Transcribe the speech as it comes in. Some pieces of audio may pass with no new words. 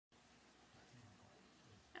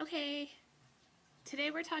Okay, today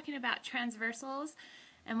we're talking about transversals,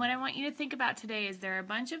 and what I want you to think about today is there are a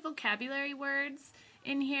bunch of vocabulary words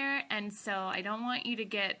in here, and so I don't want you to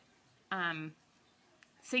get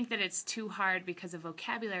think that it's too hard because the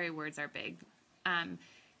vocabulary words are big.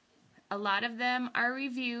 A lot of them are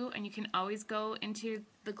review, and you can always go into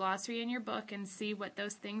the glossary in your book and see what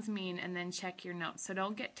those things mean and then check your notes. So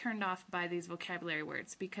don't get turned off by these vocabulary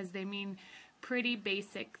words because they mean pretty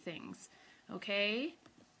basic things. Okay?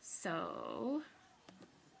 So,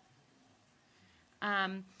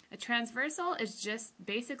 a transversal is just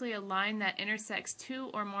basically a line that intersects two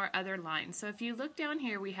or more other lines. So if you look down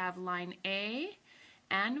here, we have line A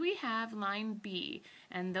and we have line B,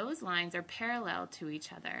 and those lines are parallel to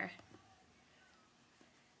each other.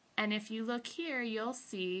 And if you look here, you'll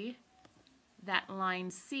see that line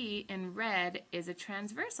C in red is a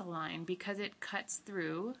transversal line because it cuts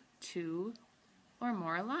through two or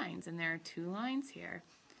more lines, and there are two lines here.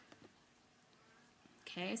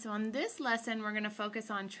 Okay, so on this lesson, we're going to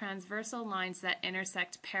focus on transversal lines that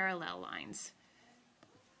intersect parallel lines.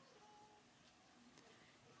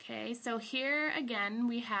 Okay, so here again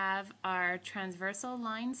we have our transversal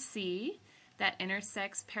line C that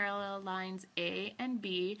intersects parallel lines A and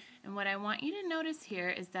B, and what I want you to notice here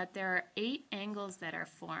is that there are 8 angles that are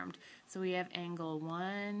formed. So we have angle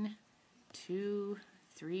 1, 2,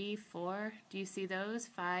 3, 4. Do you see those?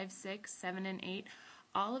 5, 6, 7, and 8.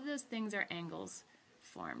 All of those things are angles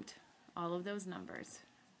formed, all of those numbers.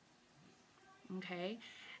 Okay,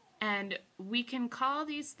 and we can call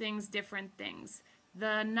these things different things.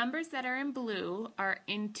 The numbers that are in blue are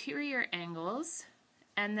interior angles,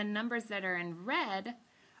 and the numbers that are in red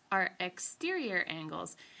are exterior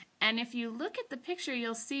angles. And if you look at the picture,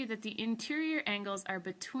 you'll see that the interior angles are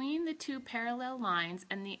between the two parallel lines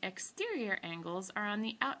and the exterior angles are on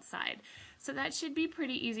the outside. So that should be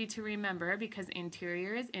pretty easy to remember because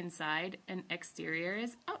interior is inside and exterior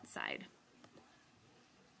is outside.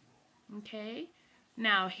 Okay,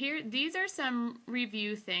 now here, these are some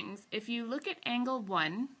review things. If you look at angle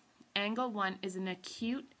 1 is an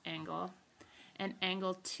acute angle, and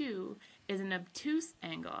angle 2 is an obtuse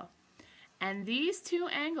angle. And these two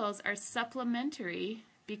angles are supplementary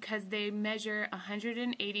because they measure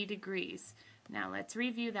 180 degrees. Now let's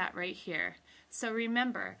review that right here. So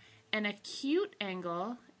remember, an acute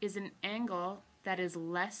angle is an angle that is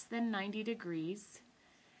less than 90 degrees.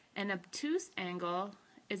 An obtuse angle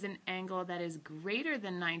is an angle that is greater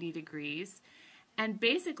than 90 degrees. And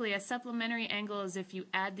basically a supplementary angle is if you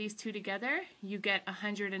add these two together, you get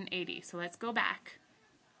 180. So let's go back.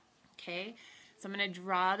 Okay, so I'm going to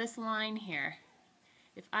draw this line here.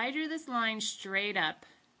 If I drew this line straight up,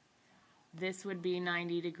 this would be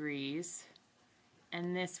 90 degrees,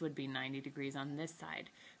 and this would be 90 degrees on this side.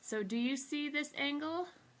 So do you see this angle?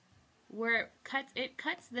 Where it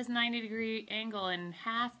cuts this 90-degree angle in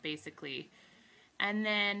half, basically. And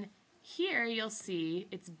then here you'll see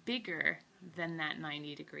it's bigger than that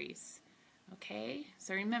 90 degrees. Okay,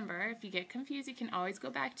 so remember, if you get confused, you can always go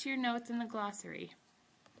back to your notes in the glossary.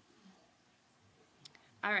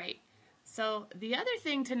 All right, so the other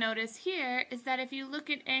thing to notice here is that if you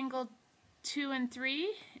look at angle 2 and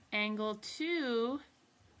 3, angle 2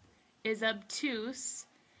 is obtuse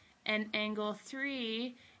and angle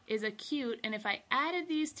 3 is acute, and if I added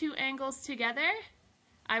these two angles together,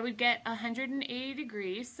 I would get 180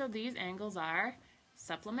 degrees, so these angles are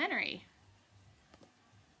supplementary.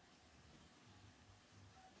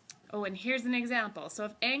 Oh, and here's an example. So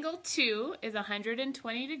if angle 2 is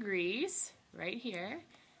 120 degrees, right here,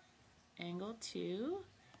 angle 2,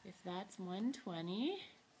 if that's 120,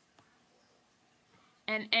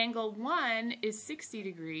 and angle 1 is 60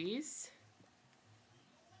 degrees,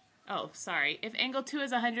 oh, sorry, if angle 2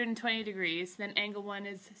 is 120 degrees, then angle 1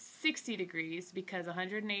 is 60 degrees because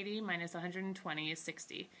 180 minus 120 is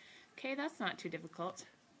 60. Okay, that's not too difficult.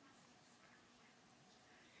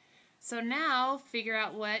 So now figure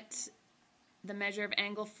out what the measure of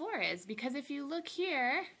angle 4 is, because if you look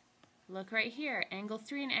here, look right here, angle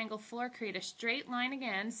 3 and angle 4 create a straight line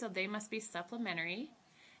again, so they must be supplementary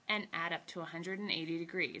and add up to 180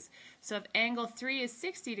 degrees. So if angle 3 is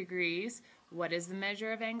 60 degrees, what is the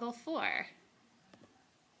measure of angle 4?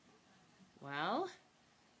 Well,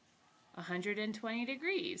 120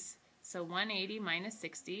 degrees. So 180 minus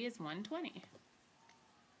 60 is 120.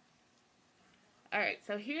 All right,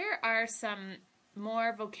 so here are some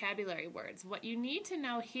more vocabulary words. What you need to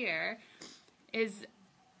know here is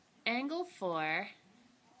angle 4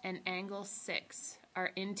 and angle 6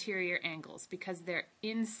 are interior angles because they're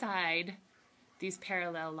inside these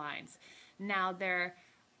parallel lines. Now they're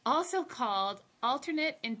also called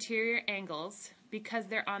alternate interior angles because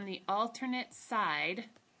they're on the alternate side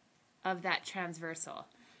of that transversal.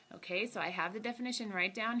 Okay, so I have the definition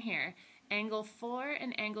right down here. Angle 4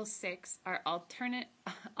 and angle 6 are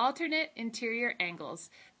alternate interior angles.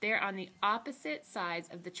 They're on the opposite sides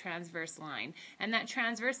of the transverse line. And that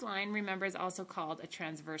transverse line, remember, is also called a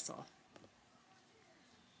transversal.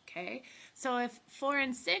 Okay, so if 4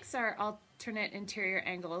 and 6 are alternate interior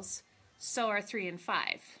angles, so are 3 and 5.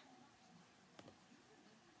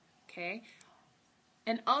 Okay,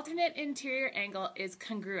 an alternate interior angle is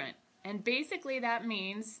congruent. And basically that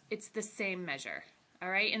means it's the same measure. All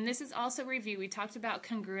right, and this is also review. We talked about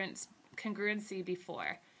congruency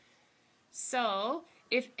before. So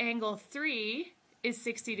if angle 3 is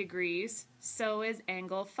 60 degrees, so is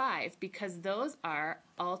angle 5, because those are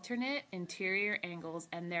alternate interior angles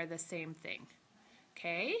and they're the same thing.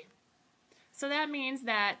 Okay? So that means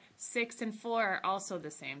that 6 and 4 are also the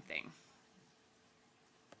same thing.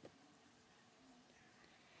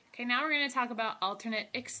 Okay, now we're going to talk about alternate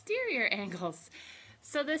exterior angles.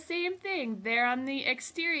 So the same thing, they're on the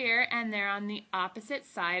exterior and they're on the opposite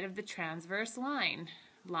side of the transverse line,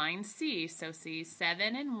 line C. So see,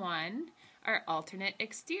 7 and 1 are alternate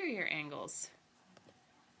exterior angles.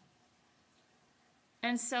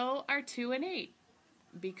 And so are 2 and 8,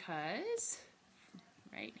 because,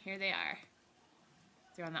 right, here they are.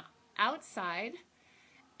 They're on the outside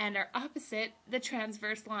and are opposite the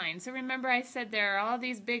transverse line. So remember I said there are all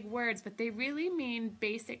these big words, but they really mean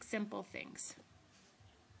basic, simple things.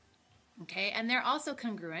 Okay, and they're also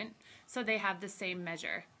congruent, so they have the same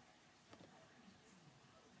measure.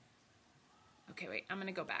 Okay, wait, I'm going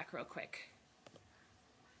to go back real quick.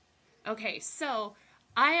 Okay, so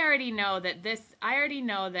I already know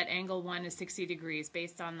that angle 1 is 60 degrees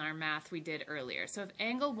based on our math we did earlier. So if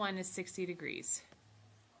angle 1 is 60 degrees,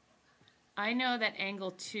 I know that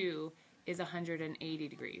angle 2 is 180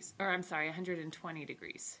 degrees, or I'm sorry, 120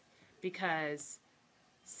 degrees, because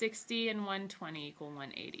 60 and 120 equal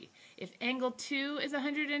 180. If angle 2 is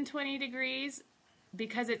 120 degrees,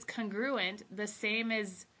 because it's congruent, the same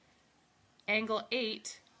as angle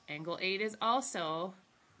 8 is also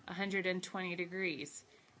 120 degrees.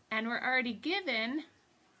 And we're already given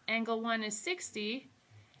angle 1 is 60,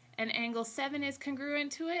 and angle 7 is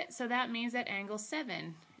congruent to it, so that means that angle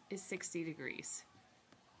 7 is 60 degrees.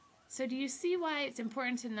 So do you see why it's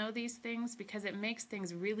important to know these things? Because it makes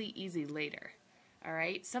things really easy later. All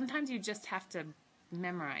right, sometimes you just have to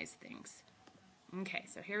memorize things. Okay,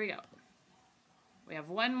 so here we go. We have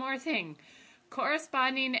one more thing.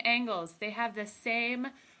 Corresponding angles. They have the same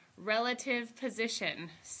relative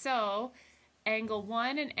position. So angle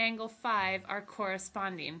 1 and angle 5 are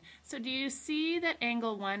corresponding. So do you see that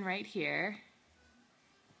angle 1 right here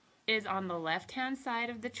is on the left-hand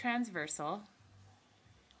side of the transversal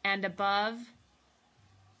and above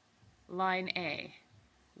line A?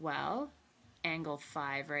 Well, angle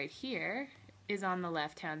 5 right here is on the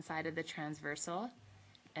left-hand side of the transversal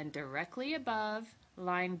and directly above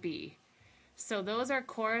line B. So those are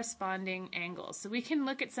corresponding angles. So we can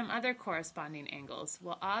look at some other corresponding angles.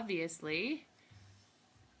 Well, obviously,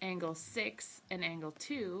 angle 6 and angle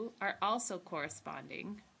 2 are also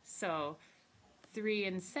corresponding. So 3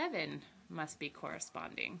 and 7 must be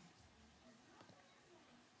corresponding.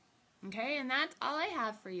 Okay, and that's all I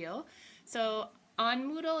have for you. So on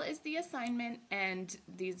Moodle is the assignment, and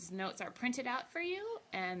these notes are printed out for you.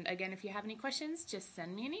 And again, if you have any questions, just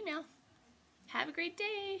send me an email. Have a great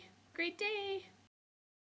day. Great day.